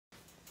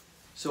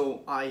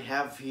So I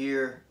have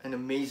here an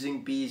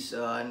amazing piece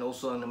and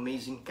also an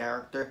amazing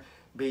character.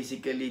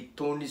 Basically,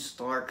 Tony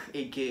Stark,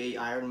 aka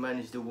Iron Man,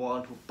 is the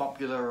one who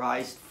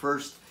popularized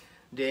first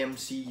the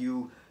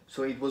MCU.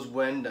 So it was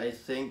when I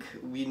think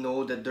we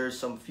know that there's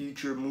some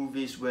future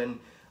movies when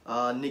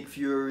Nick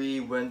Fury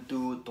went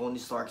to Tony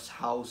Stark's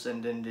house,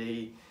 and then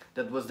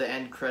that was the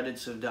end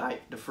credits of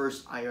the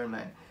first Iron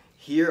Man.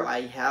 Here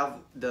I have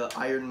the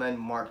Iron Man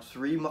Mark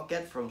III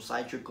maquette from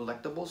Sideshow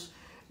Collectibles.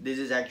 This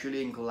is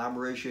actually in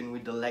collaboration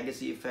with the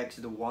Legacy Effects,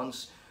 the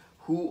ones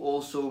who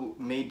also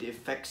made the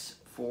effects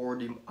for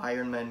the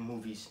Iron Man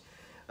movies.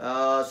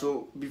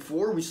 So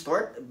before we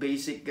start,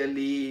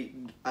 basically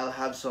I'll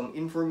have some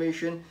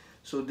information.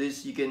 So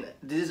this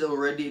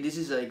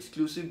is an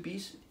exclusive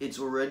piece. It's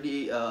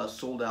already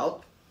sold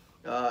out.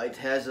 It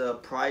has a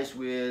price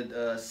with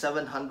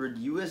 700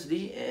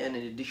 USD and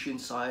an edition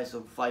size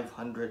of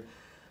 500.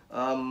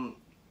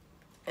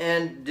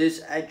 And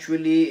this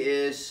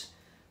actually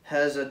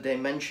has a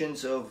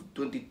dimensions of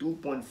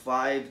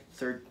 22.5,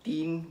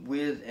 13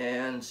 width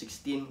and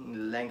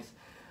 16 length.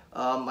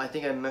 I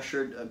think I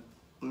measured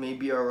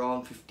maybe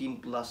around 15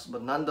 plus,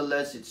 but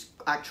nonetheless it's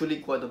actually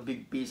quite a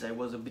big piece. I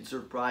was a bit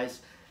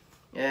surprised,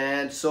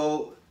 and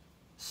so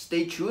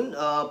stay tuned.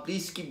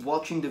 Please keep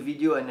watching the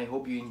video and I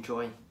hope you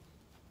enjoy.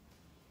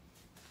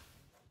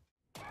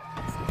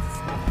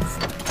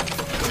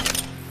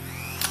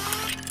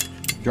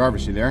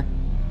 Jarvis, you there?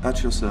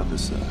 At your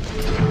service, sir.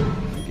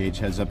 Gauge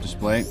heads-up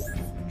display.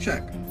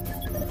 Check.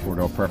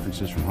 4-door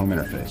preferences from home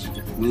interface.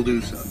 Will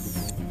do, sir.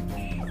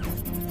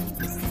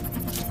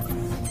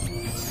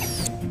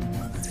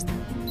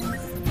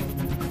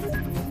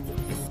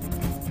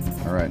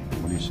 All right,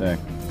 what do you say?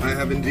 I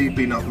have indeed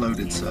been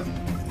uploaded, sir.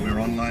 We're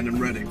online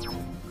and ready.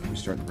 We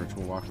start the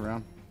virtual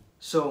walk-around?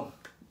 So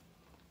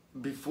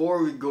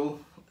before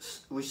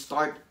we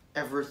start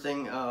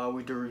everything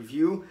with the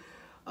review,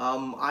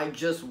 I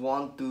just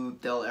want to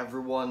tell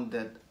everyone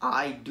that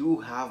I do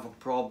have a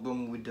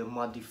problem with the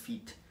muddy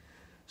feet.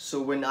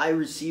 So when I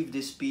received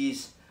this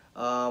piece,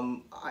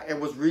 I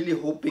was really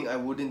hoping I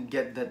wouldn't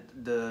get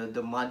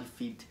the muddy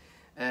feet,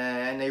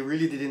 and I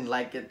really didn't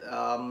like it.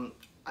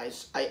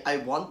 I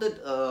wanted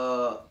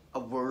a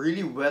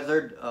really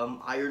weathered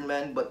Iron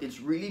Man, but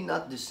it's really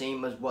not the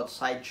same as what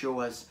Sideshow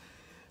has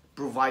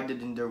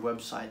provided in their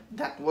website.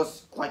 That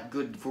was quite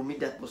good for me.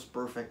 That was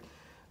perfect.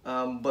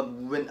 But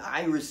when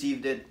I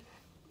received it,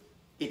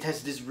 it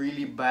has this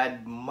really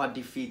bad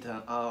muddy feet,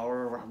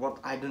 or what,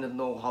 I do not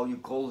know how you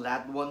call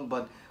that one,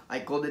 but I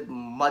called it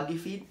muddy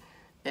feet,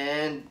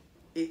 and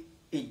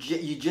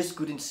you just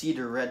couldn't see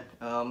the red.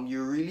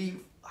 You're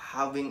really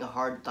having a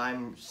hard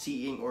time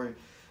seeing, or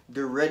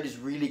the red is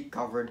really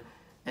covered,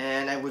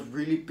 and I was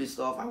really pissed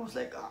off. I was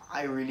like,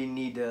 I really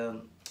need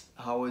a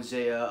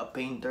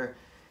painter.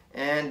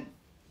 And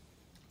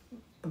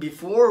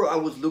before I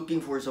was looking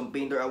for some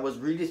painter, I was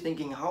really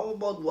thinking, how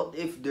about what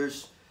if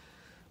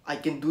I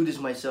can do this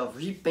myself,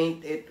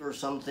 repaint it or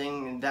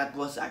something. And that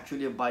was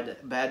actually a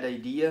bad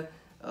idea,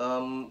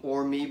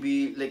 or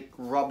maybe like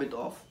rub it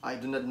off. I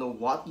do not know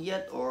what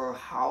yet or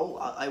how.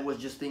 I was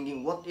just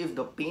thinking, what if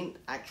the paint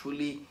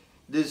actually,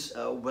 this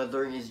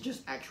weathering is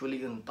just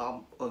actually on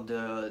top of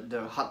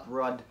the hot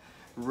rod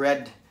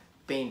red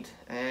paint.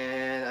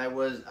 And I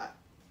was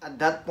at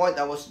that point,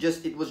 it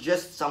was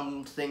just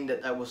something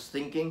that I was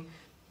thinking.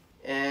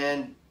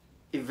 And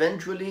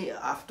eventually,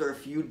 after a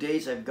few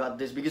days, I've got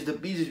this, because the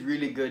piece is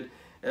really good.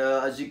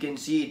 As you can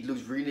see, it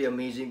looks really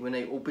amazing. When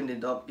I opened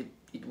it up,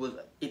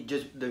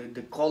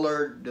 the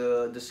color,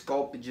 the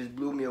sculpt, it just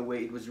blew me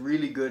away. It was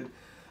really good.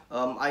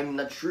 I'm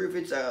not sure if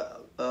it's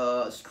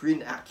a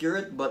screen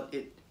accurate, but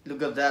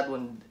look at that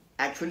one.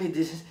 Actually,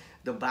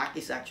 the back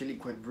is actually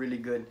quite really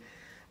good.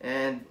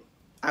 And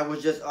I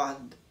was just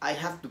I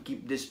have to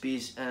keep this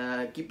piece.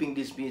 Keeping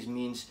this piece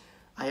means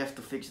I have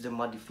to fix the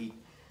muddy feet.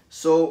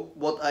 So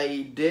what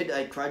I did,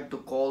 I tried to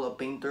call a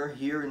painter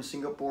here in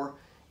Singapore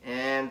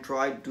and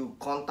tried to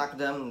contact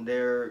them.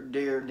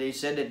 They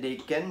said that they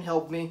can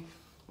help me,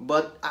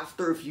 but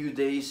after a few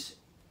days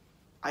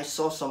I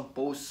saw some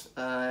posts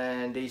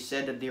and they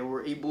said that they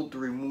were able to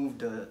remove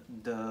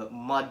the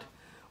mud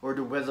or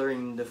the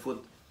weathering in the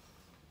foot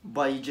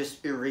by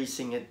just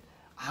erasing it.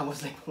 I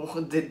was like, oh,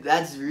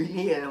 that's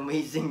really an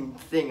amazing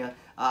thing.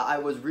 I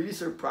was really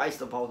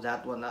surprised about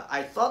that one.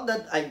 I thought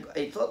that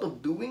I thought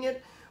of doing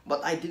it,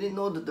 but I didn't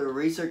know that the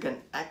eraser can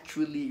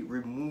actually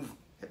remove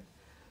it.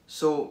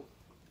 So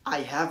I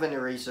have an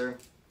eraser.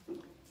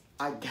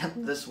 I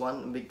get this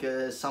one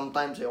because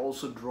sometimes I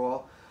also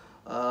draw,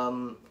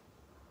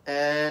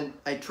 and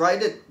I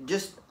tried it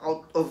just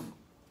out of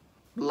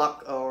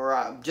luck, or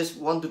just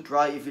want to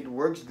try if it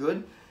works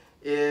good.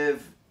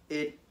 If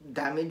it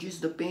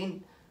damages the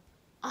paint,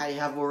 I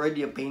have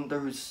already a painter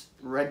who's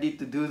ready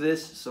to do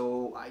this,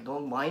 so I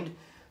don't mind.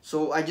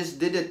 So I just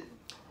did it.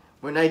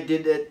 When I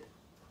did it,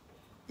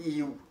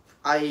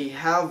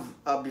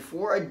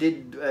 before I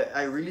did,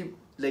 I really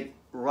like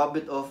rub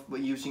it off by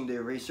using the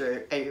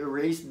eraser. I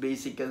erased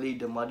basically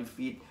the muddy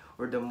feet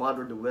or the mud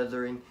or the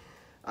weathering.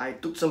 I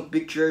took some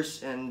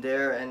pictures and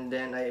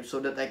then so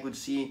that I could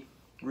see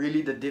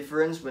really the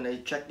difference when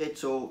I checked it.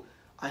 So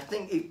I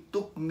think it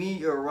took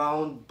me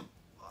around,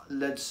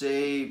 let's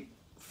say,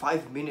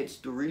 5 minutes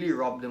to really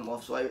rub them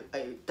off. So I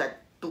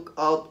took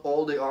out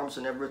all the arms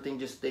and everything,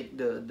 just take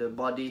the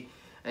body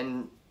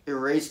and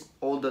erased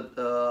all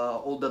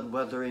that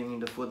weathering in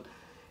the foot,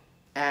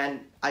 and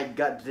I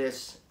got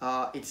this.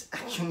 It's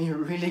actually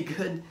really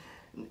good.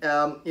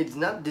 It's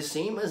not the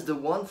same as the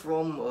one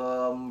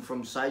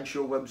from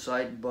Sideshow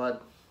website,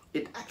 but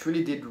it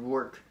actually did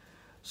work.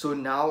 So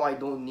now I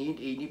don't need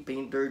any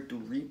painter to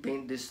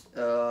repaint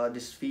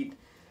this feet.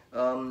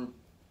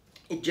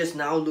 It just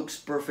now looks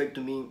perfect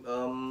to me.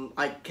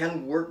 I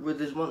can work with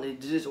this one.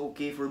 This is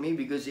okay for me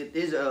because it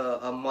is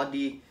a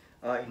muddy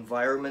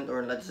environment,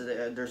 or let's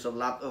say there's a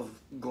lot of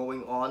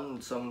going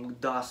on, some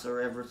dust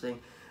or everything.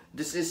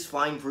 This is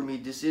fine for me.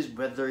 This is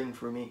weathering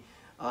for me.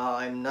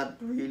 I'm not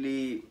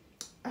really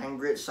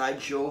angry at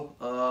Sideshow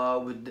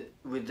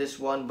with this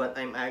one, but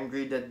I'm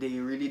angry that they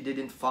really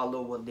didn't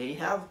follow what they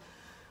have.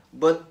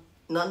 But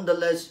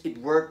nonetheless, it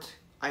worked.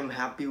 I'm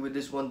happy with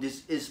this one.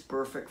 This is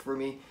perfect for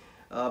me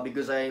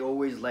because I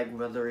always like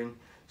weathering.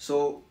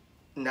 So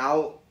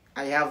now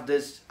I have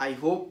this. I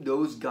hope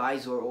those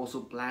guys who are also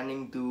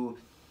planning to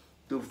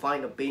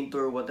find a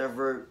painter or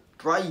whatever,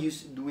 try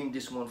doing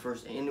this one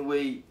first.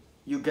 Anyway,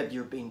 you get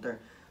your painter,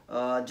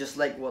 just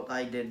like what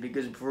I did,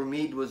 because for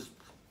me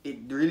it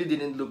really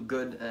didn't look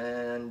good,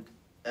 and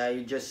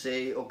I just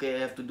say, okay, I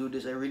have to do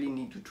this. I really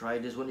need to try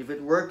this one. If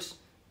it works,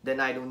 then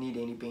I don't need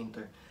any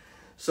painter.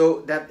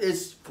 So that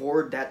is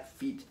for that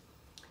feet.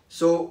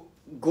 So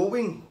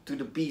going to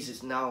the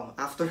pieces now.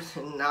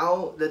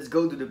 Now let's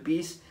go to the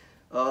piece.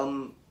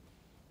 The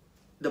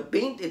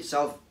paint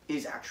itself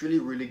is actually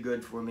really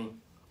good for me.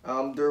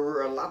 There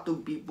were a lot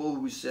of people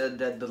who said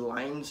that the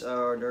lines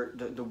are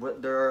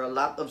there are a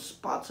lot of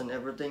spots and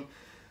everything.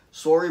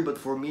 Sorry, but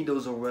for me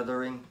those are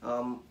weathering.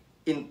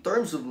 In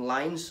terms of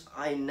lines,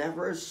 I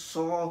never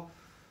saw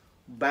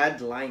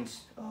bad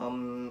lines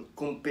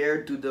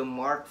compared to the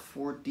Mark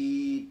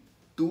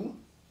 42,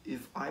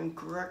 if I'm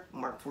correct,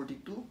 Mark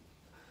 42.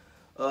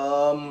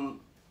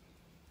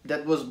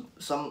 That was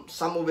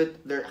some of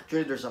it there.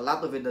 Actually, there's a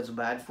lot of it that's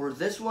bad. For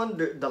this one,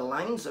 the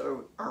lines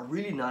are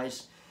really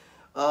nice.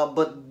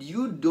 But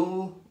you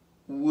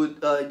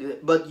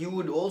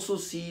would also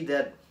see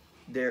that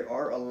there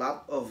are a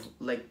lot of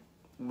like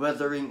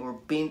weathering or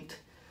paint.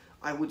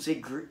 I would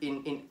say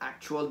in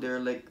actual they're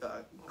like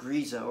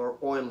grease or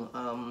oil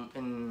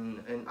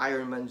in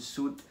Iron Man's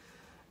suit,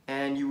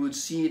 and you would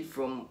see it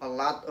from a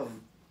lot of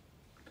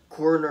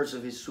corners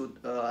of his suit,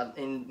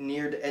 and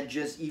near the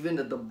edges, even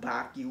at the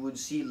back you would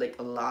see like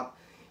a lot.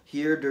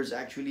 Here there's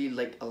actually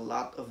like a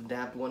lot of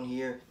that one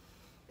here.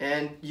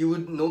 And you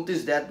would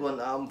notice that one.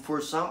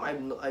 For some,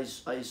 I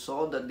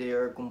saw that they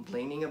are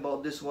complaining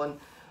about this one.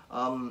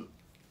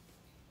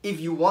 If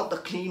you want a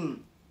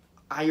clean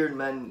Iron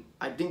Man,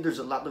 I think there's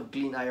a lot of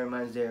clean Iron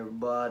Mans there.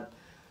 But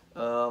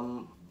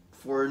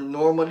for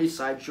normally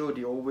Sideshow,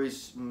 they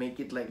always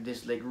make it like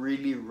this, like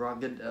really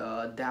rugged,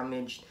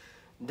 damaged.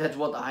 That's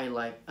what I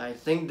like. I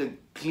think the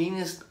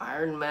cleanest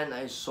Iron Man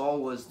I saw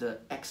was the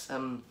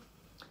XM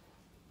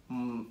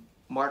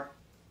Mark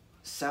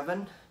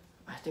 7.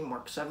 I think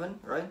Mark 7,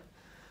 right?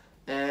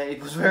 And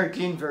it was very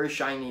clean, very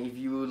shiny. If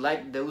you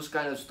like those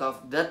kind of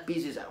stuff, that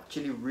piece is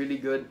actually really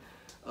good.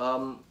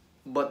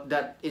 But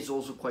that is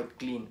also quite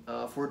clean.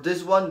 For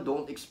this one,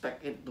 don't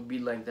expect it to be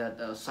like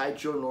that.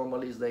 Sideshow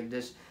normally is like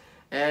this.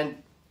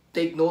 And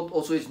take note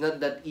also, it's not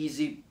that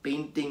easy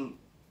painting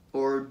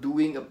or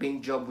doing a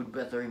paint job with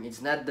weathering.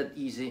 It's not that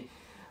easy.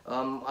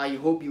 I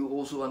hope you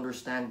also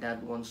understand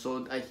that one.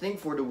 So I think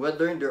for the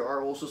weathering, there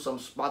are also some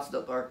spots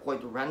that are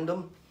quite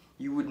random.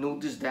 You would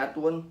notice that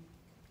one.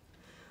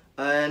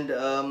 And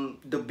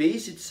the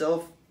base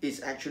itself is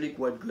actually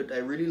quite good. I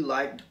really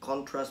like the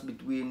contrast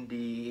between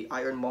the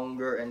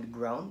Ironmonger and the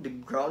ground. The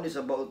ground is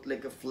about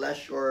like a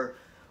flesh or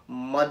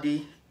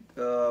muddy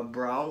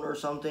brown or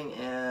something,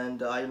 and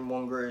the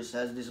Ironmonger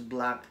has this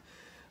black,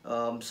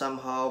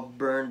 somehow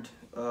burned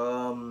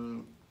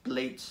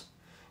plates.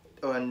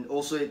 And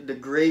also the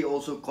gray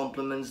also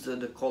complements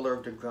the color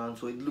of the ground,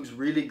 so it looks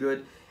really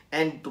good.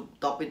 And to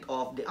top it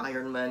off, the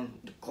Iron Man,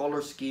 the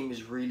color scheme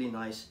is really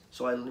nice,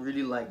 so I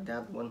really like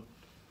that one.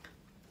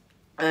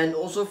 And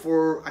also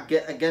for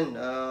again,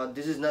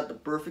 this is not the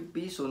perfect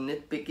piece, so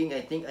nitpicking,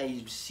 I think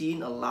I've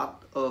seen a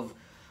lot of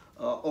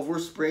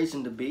oversprays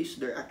in the base.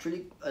 They're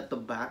actually at the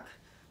back.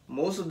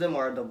 Most of them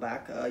are at the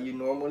back. You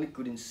normally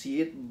couldn't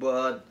see it,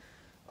 but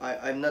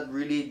I'm not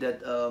really that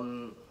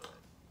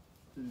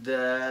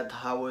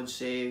how I would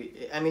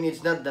say. I mean,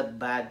 it's not that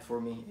bad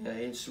for me.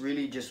 It's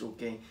really just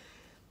okay.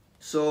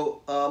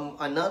 So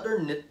another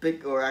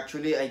nitpick, or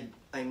actually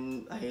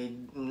I'm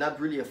not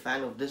really a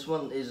fan of this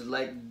one, is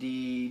like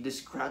the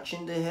scratch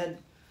in the head.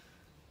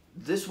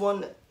 This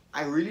one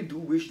I really do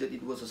wish that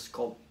it was a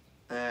sculpt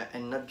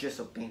and not just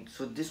a paint.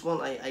 So this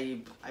one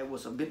I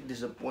was a bit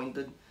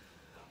disappointed.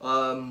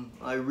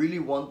 I really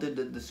wanted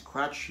that the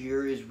scratch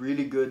here is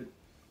really good,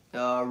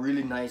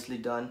 really nicely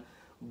done.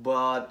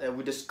 but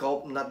with the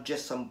sculpt, not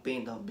just some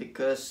paint,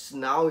 because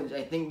now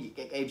I think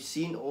I've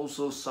seen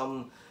also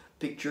some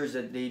pictures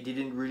that they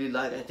didn't really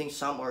like. I think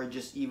some are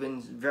just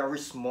even very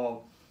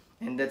small,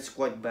 and that's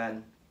quite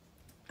bad.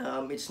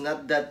 It's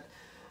not that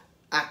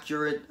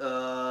accurate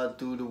to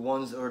the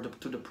ones or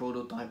to the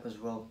prototype as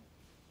well.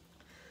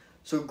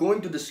 So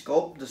going to the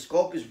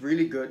sculpt is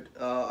really good.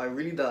 I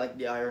really like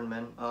the Iron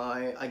Man.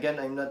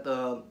 I'm not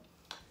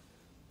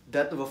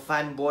that of a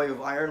fanboy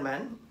of Iron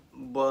Man,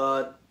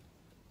 but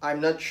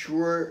I'm not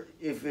sure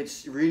if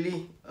it's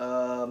really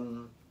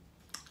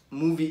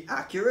movie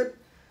accurate.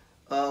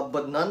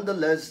 But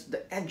nonetheless,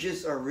 the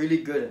edges are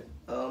really good.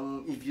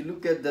 If you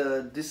look at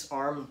this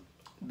arm,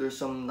 there's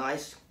some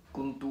nice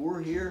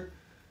contour here,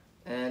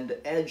 and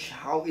the edge,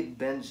 how it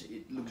bends,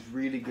 it looks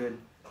really good,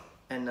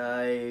 and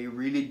I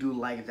really do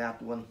like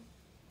that one.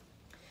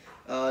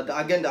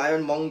 Again, the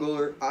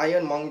Ironmonger,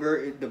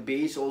 the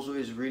base also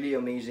is really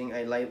amazing.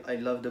 I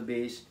love the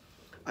base.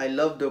 I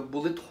love the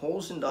bullet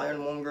holes in the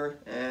Ironmonger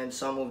and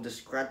some of the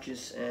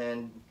scratches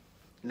and,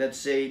 let's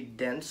say,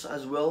 dents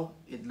as well.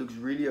 It looks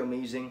really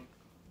amazing.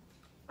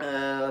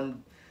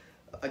 And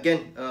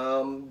again,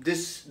 the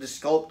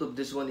sculpt of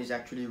this one is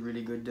actually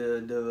really good.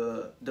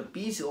 The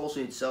piece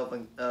also itself,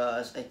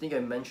 as I think I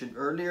mentioned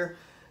earlier,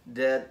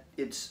 that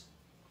it's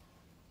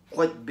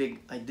quite big.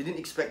 I didn't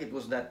expect it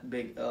was that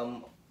big.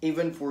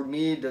 Even for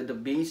me, the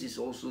base is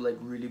also like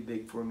really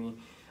big for me.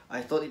 I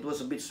thought it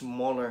was a bit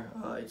smaller.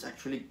 It's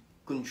actually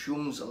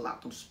consumes a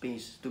lot of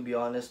space, to be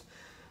honest.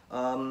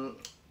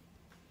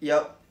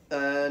 Yeah,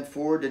 and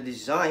for the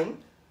design,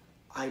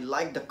 I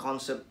like the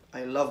concept.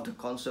 I love the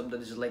concept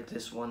that is like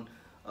this one.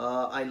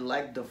 I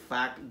like the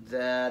fact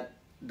that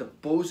the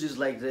pose is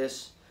like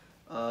this.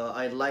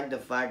 I like the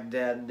fact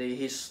that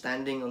he's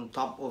standing on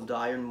top of the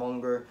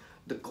Ironmonger.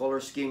 The color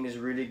scheme is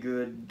really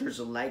good. There's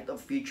a light up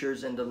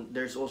features, and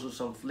there's also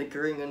some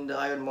flickering in the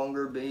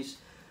Ironmonger base.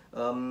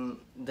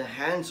 The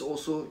hands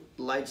also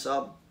lights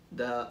up.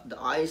 The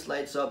eyes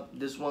lights up.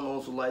 This one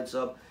also lights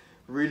up.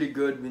 Really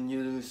good. When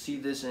you see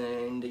this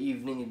in the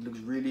evening, it looks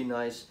really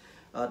nice.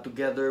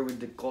 Together with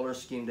the color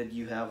scheme that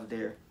you have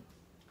there.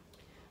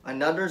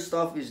 Another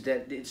stuff is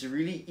that it's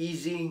really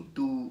easy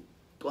to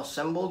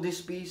assemble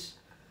this piece.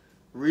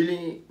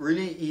 Really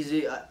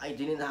easy. I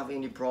didn't have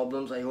any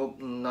problems. I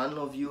hope none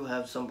of you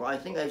have some. I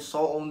think I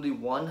saw only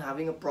one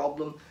having a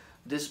problem.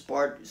 This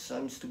part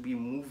seems to be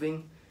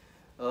moving.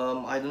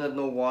 I do not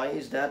know why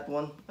is that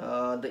one.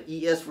 The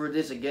ES for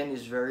this again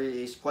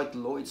is quite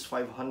low. It's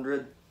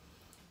 500.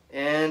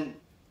 And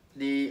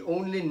the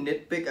only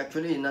nitpick,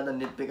 actually not a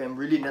nitpick, I'm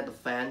really not a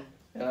fan,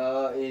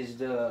 is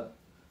the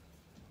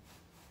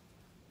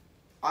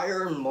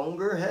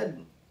Ironmonger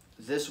head.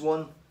 This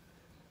one,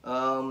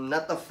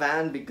 not a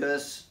fan,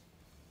 because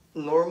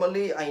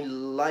normally I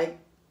like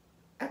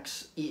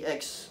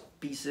EX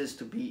pieces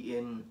to be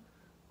in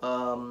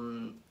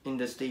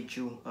the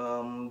statue,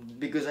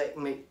 because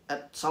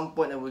at some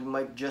point I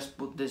might just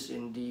put this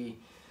in the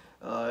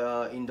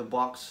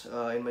box,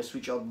 in my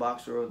switch out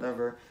box or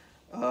whatever.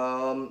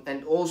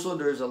 And also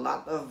there's a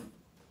lot of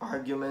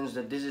arguments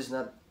that this is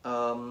not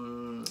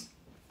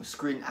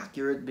screen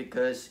accurate,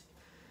 because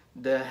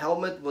the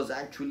helmet was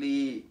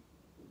actually,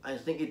 I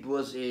think it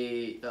was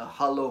a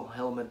hollow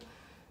helmet,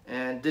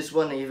 and this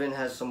one even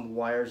has some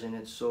wires in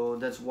it, so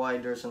that's why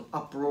there's an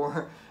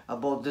uproar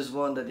about this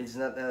one, that it's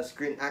not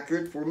screen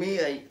accurate. For me,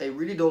 I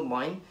really don't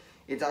mind.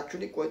 It's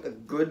actually quite a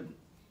good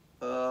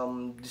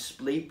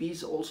display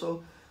piece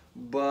also,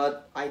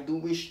 but I do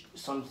wish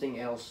something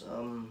else,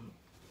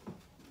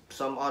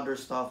 some other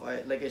stuff.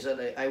 Like I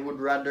said, I would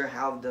rather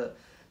have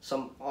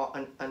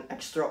an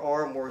extra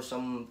arm or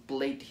some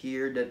plate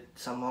here that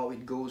somehow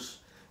it goes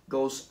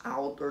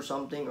out or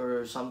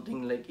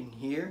something like in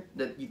here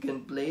that you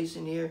can place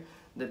in here,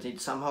 that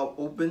it somehow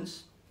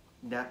opens.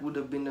 That would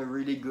have been a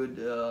really good,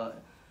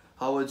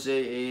 I would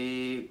say,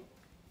 a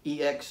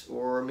EX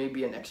or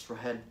maybe an extra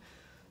head.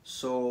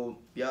 So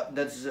yeah,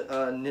 that's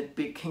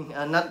nitpicking.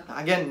 Not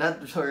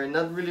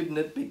really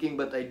nitpicking,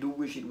 but I do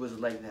wish it was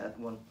like that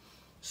one.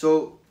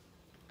 So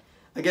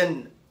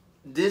again,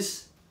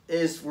 this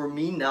is for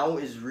me now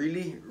is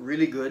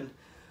really good.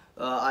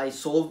 I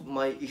solved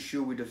my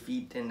issue with the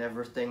feet and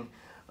everything.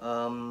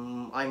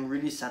 I'm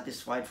really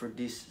satisfied for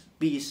this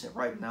piece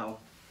right now.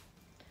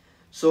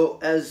 So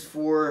as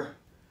for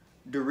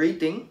the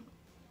rating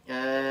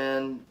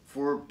and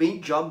for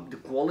paint job, the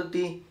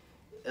quality,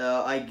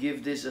 I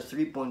give this a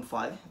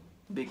 3.5,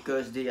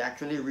 because they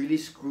actually really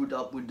screwed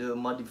up with the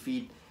muddy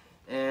feet,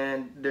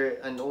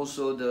 and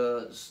also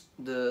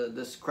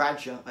the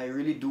scratch. I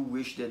really do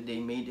wish that they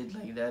made it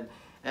like that.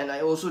 And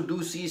I also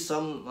do see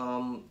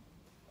some,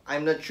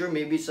 I'm not sure,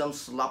 maybe some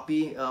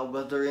sloppy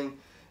weathering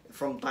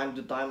from time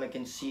to time. I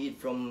can see it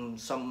from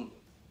some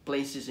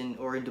places in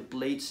the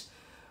plates,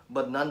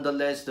 but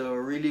nonetheless, the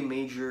really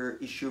major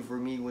issue for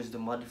me was the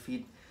muddy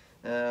feet.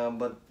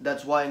 But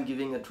that's why I'm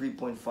giving a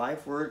 3.5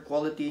 for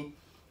quality.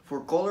 For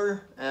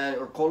color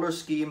or color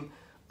scheme,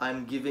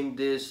 I'm giving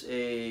this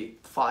a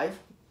 5,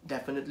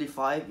 definitely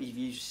 5. If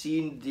you've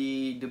seen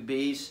the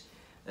base,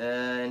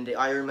 and the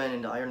Iron Man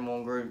and the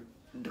Ironmonger,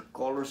 the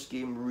color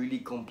scheme really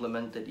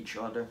complemented each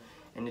other,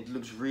 and it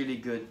looks really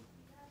good.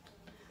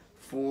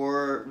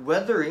 For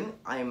weathering,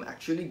 I am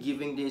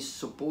actually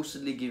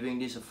supposedly giving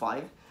this a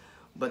 5,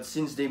 but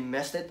since they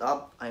messed it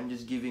up, I'm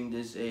just giving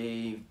this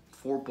a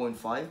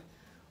 4.5.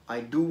 I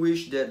do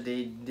wish that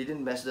they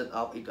didn't mess that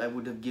up. I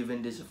would have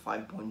given this a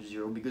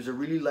 5.0 because I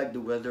really like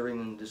the weathering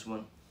on this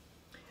one.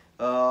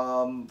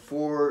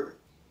 For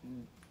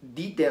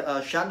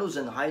detail, shadows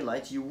and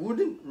highlights, you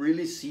wouldn't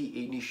really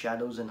see any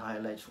shadows and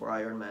highlights for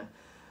Iron Man.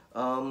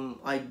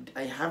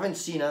 I haven't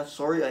seen,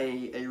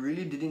 sorry, I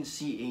really didn't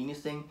see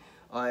anything.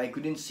 I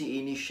couldn't see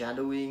any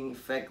shadowing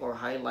effect or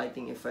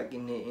highlighting effect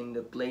in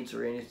the plates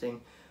or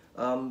anything.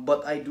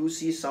 But I do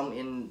see some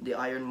in the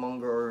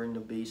Ironmonger or in the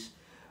base.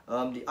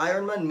 The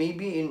Iron Man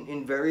maybe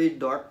in very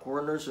dark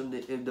corners of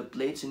the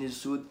plates in his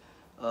suit.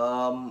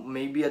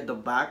 Maybe at the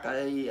back,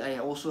 I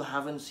also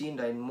haven't seen.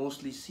 I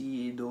mostly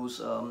see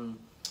those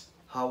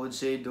how would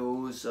say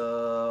those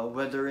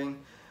weathering,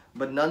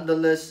 but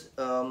nonetheless,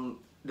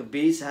 the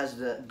base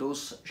has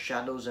those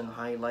shadows and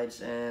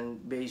highlights.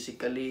 And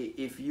basically,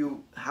 if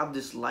you have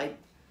this light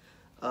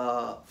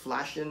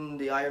flash in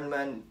the Iron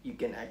Man, you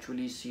can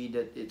actually see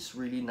that it's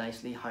really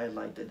nicely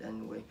highlighted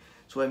anyway.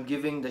 So I'm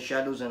giving the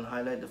shadows and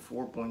highlight a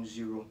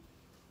 4.0.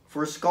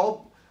 For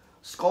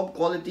sculpt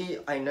quality,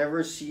 I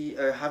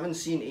haven't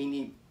seen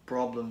any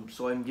problem,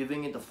 so I'm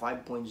giving it a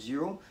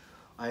 5.0.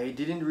 I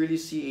didn't really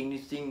see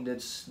anything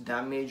that's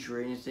damaged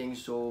or anything,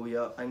 so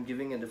yeah, I'm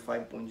giving it a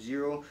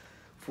 5.0.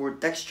 For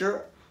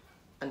texture,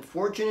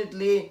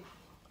 unfortunately,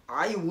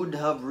 I would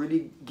have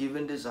really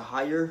given this a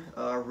higher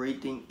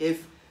rating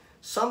if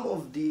some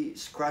of the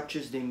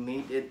scratches they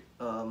made it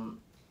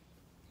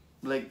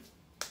like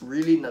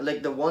really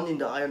like the one in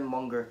the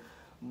Ironmonger,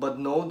 but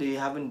no, they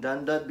haven't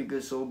done that,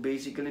 because so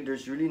basically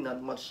there's really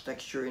not much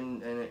texture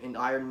in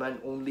Iron Man,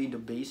 only the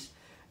base.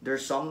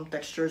 There's some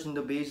textures in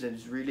the base that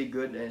is really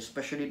good, and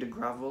especially the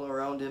gravel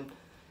around him,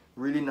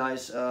 really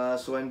nice.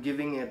 So I'm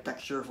giving a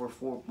texture for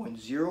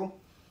 4.0.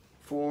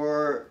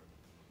 For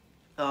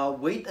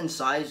weight and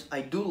size,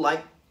 I do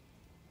like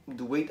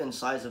the weight and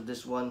size of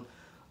this one.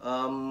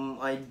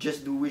 I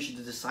just do wish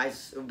that the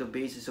size of the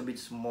base is a bit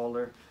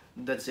smaller.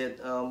 That's it.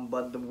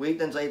 But the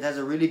weight and size, it has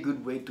a really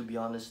good weight, to be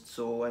honest,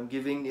 so I'm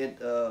giving it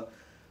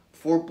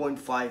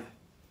 4.5.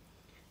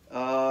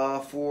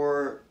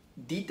 For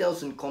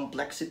details and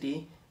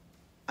complexity,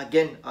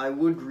 again, I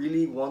would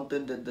really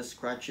wanted that the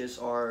scratches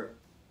are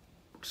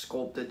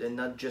sculpted and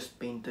not just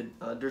painted.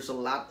 There's a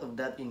lot of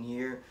that in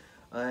here,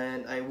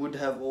 and I would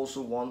have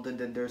also wanted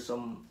that there's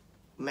some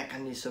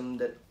mechanism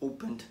that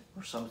opened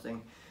or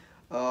something.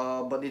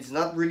 But it's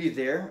not really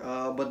there.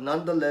 But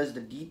nonetheless,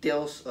 the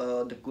details,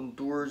 the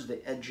contours,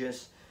 the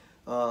edges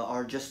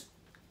are just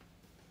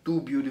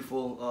too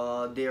beautiful.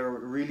 They are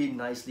really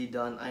nicely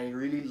done. I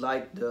really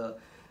like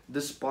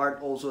this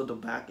part, also the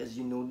back. As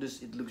you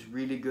notice, it looks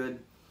really good.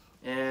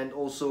 And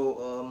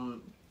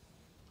also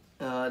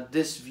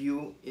this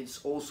view,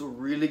 it's also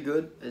really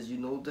good. As you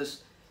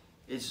notice,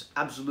 it's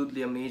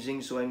absolutely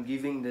amazing. So I'm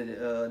giving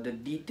the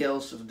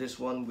details of this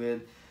one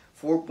with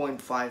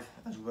 4.5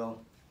 as well.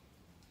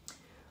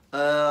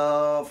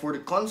 For the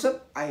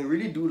concept, I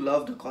really do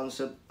love the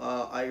concept.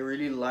 I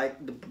really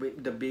like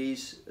the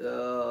base,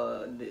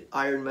 the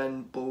Iron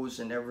Man pose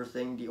and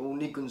everything. The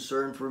only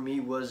concern for me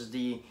was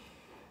the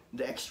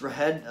extra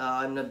head.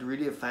 I'm not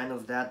really a fan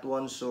of that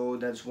one, so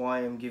that's why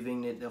I'm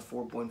giving it a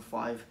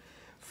 4.5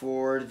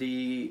 for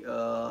the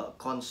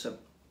concept.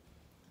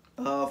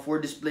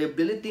 For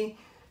displayability,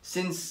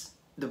 since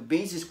the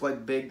base is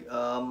quite big,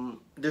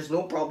 there's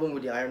no problem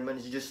with the Iron Man.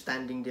 It's just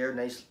standing there,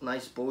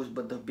 nice pose,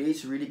 but the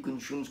base really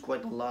consumes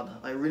quite a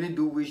lot. I really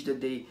do wish that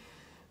they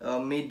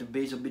made the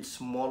base a bit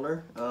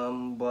smaller,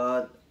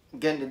 but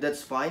again,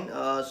 that's fine.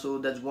 So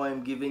that's why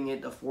I'm giving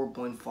it a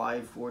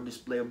 4.5 for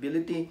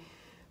displayability.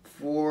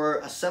 For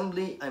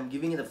assembly, I'm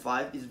giving it a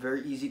 5. It's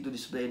very easy to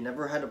display. I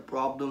never had a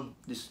problem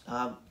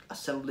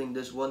assembling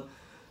this one,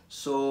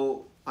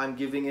 so I'm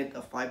giving it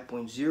a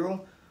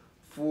 5.0.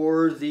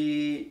 For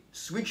the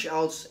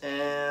switchouts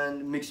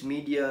and mixed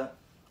media,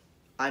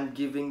 I'm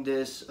giving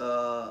this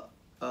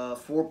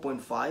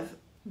 4.5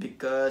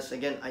 because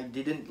again, I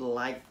didn't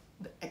like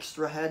the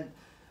extra head.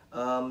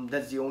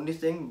 That's the only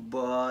thing.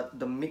 But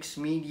the mixed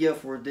media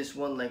for this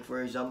one, like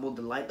for example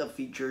the light up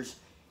features,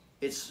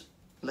 it's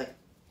like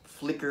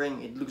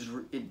flickering. It looks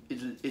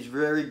it's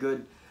very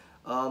good.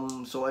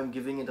 So I'm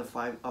giving it a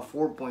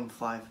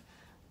 4.5.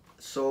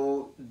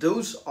 So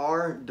those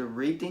are the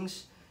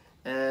ratings,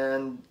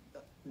 and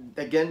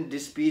again,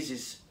 this piece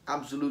is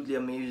absolutely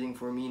amazing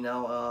for me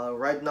now.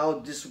 Right now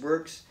this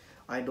works.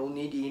 I don't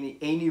need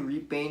any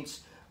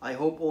repaints. I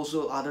hope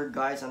also other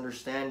guys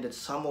understand that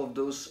some of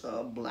those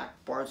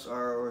black parts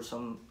or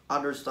some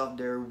other stuff,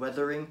 they're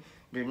weathering.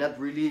 They're not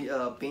really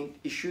paint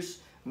issues.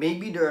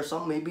 Maybe there are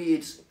some, maybe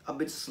it's a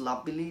bit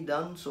sloppily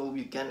done, so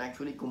you can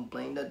actually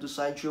complain that to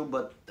Sideshow.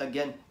 But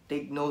again,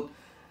 take note,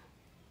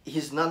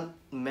 he's not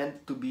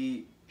meant to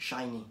be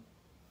shiny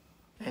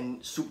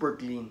and super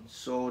clean,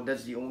 so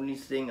that's the only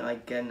thing I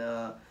can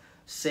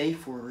say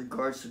for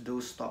regards to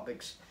those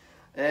topics.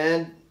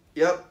 And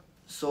yep,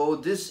 so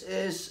this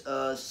is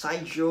a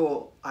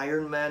Sideshow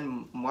Iron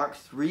Man Mark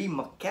III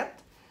maquette,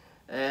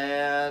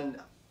 and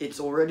it's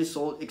already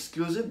sold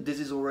exclusive. This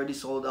is already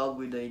sold out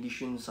with the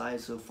edition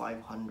size of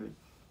 500.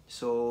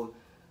 So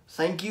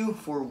thank you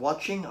for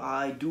watching.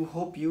 I do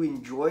hope you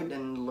enjoyed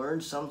and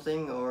learned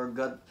something, or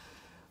got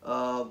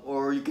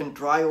or you can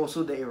try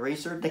also the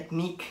eraser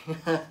technique.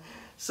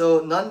 So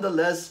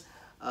nonetheless,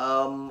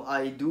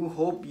 I do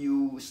hope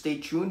you stay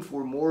tuned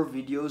for more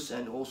videos,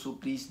 and also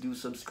please do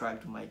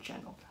subscribe to my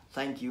channel.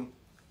 Thank you.